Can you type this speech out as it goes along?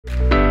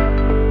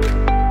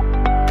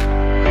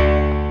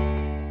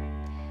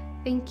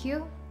Thank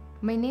you.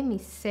 My name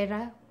is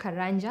Serah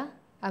Karanja.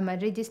 I'm a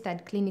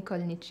registered clinical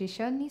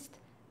nutritionist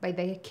by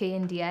the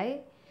KNDI.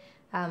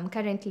 I'm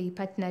currently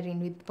partnering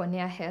with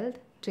Ponea Health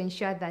to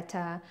ensure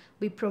that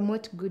we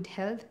promote good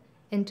health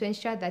and to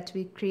ensure that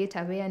we create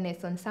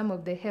awareness on some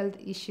of the health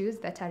issues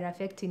that are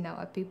affecting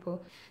our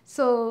people.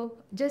 So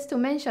just to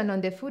mention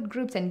on the food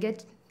groups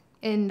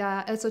and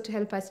also to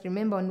help us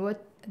remember on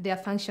what their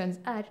functions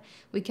are,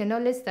 we can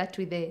always start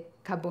with the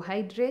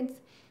carbohydrates.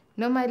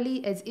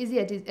 Normally, as easy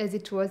as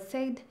it was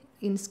said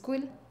in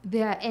school,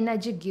 they are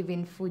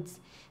energy-giving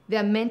foods. They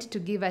are meant to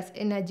give us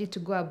energy to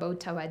go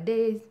about our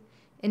days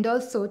and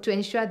also to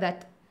ensure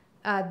that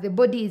the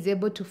body is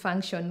able to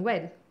function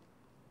well.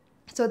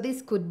 So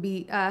this could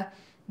be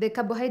the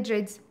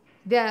carbohydrates.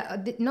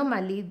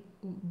 Normally,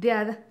 they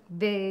are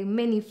the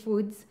many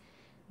foods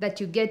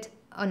that you get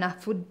on a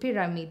food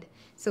pyramid.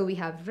 So we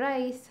have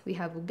rice, we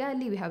have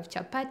ugali, we have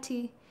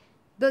chapati.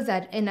 Those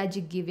are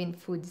energy-giving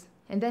foods.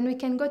 And then we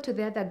can go to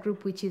the other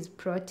group, which is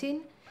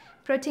protein.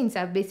 Proteins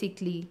are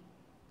basically,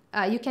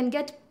 you can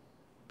get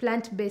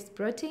plant-based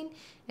protein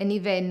and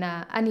even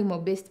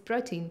animal-based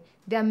protein.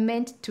 They are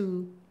meant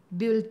to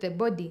build the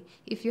body.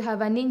 If you have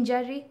an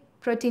injury,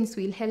 proteins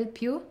will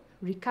help you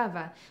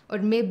recover or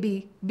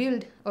maybe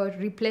build or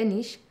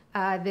replenish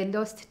the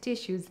lost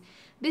tissues.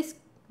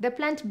 The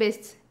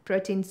plant-based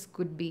proteins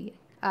could be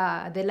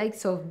the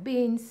likes of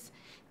beans,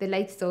 the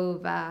likes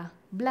of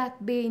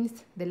black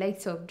beans, the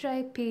likes of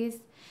dry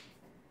peas,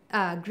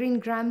 green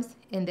grams,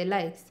 and the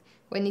likes.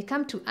 When it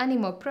comes to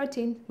animal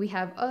protein, we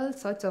have all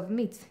sorts of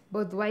meats,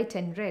 both white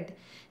and red,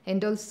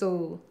 and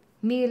also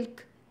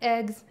milk,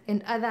 eggs,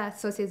 and other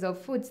sources of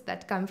foods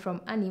that come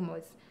from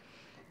animals.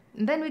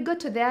 And then we go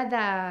to the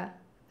other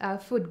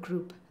food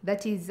group,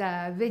 that is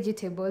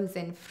vegetables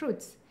and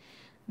fruits.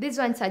 These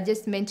ones are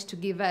just meant to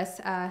give us,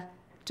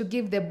 to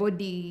give the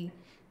body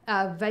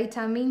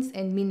vitamins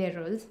and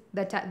minerals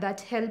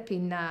that help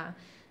in,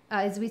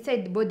 as we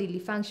said, bodily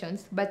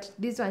functions, but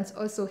these ones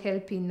also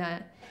help in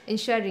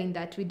ensuring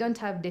that we don't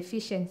have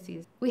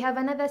deficiencies. We have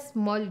another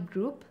small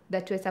group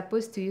that we're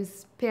supposed to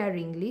use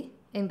sparingly,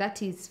 and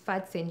that is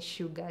fats and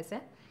sugars.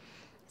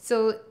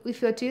 So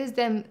if you're to use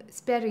them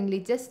sparingly,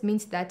 it just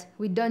means that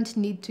we don't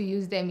need to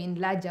use them in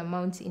large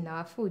amounts in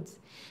our foods.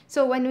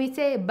 So when we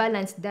say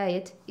balanced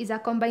diet, is a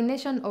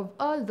combination of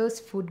all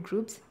those food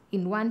groups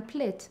in one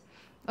plate.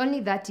 Only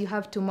that you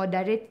have to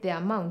moderate the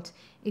amount.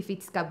 If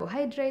it's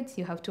carbohydrates,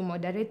 you have to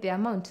moderate the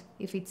amount.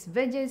 If it's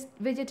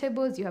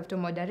vegetables, you have to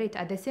moderate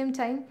at the same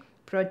time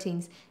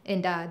proteins,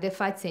 and the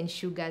fats and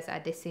sugars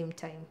at the same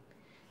time.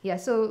 Yeah,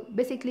 so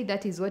basically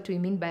that is what we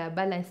mean by a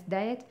balanced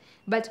diet.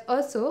 But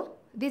also,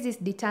 this is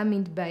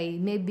determined by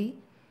maybe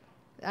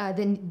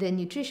the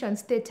nutrition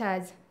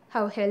status,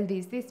 how healthy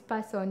is this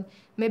person.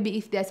 Maybe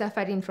if they're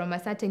suffering from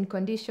a certain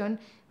condition,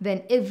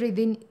 then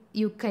everything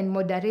you can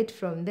moderate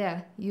from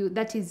there.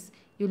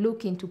 You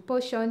look into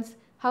portions.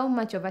 How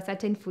much of a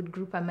certain food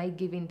group am I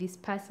giving this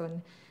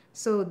person?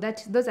 So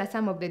those are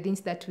some of the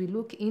things that we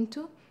look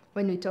into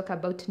when we talk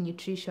about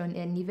nutrition,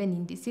 and even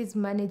in disease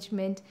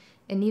management,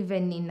 and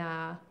even in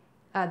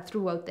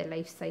throughout the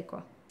life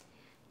cycle.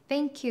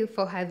 Thank you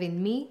for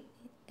having me,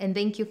 and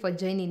thank you for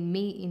joining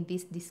me in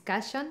this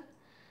discussion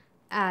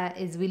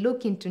as we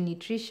look into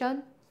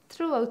nutrition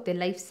throughout the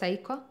life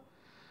cycle.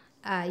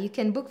 You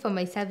can book for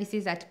my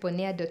services at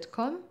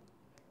ponea.com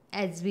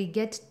as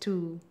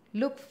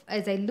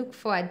I look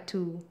forward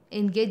to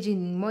engaging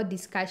in more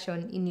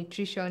discussion in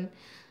nutrition,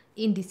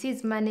 in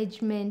disease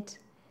management,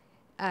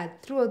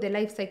 throughout the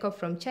life cycle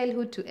from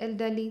childhood to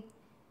elderly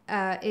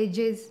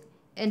ages,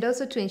 and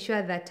also to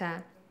ensure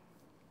that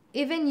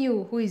even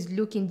you who is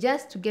looking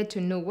just to get to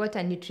know what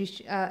a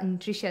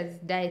nutritious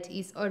diet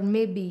is, or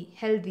maybe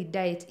healthy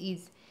diet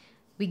is,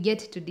 we get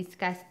to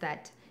discuss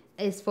that.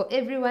 As for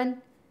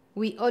everyone,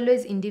 we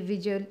always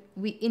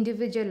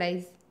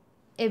individualize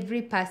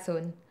every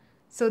person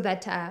so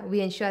that we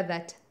ensure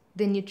that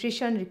the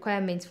nutrition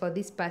requirements for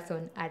this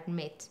person are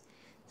met.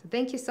 So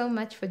thank you so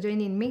much for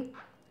joining me.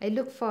 I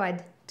look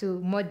forward to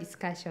more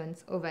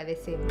discussions over the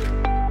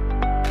same.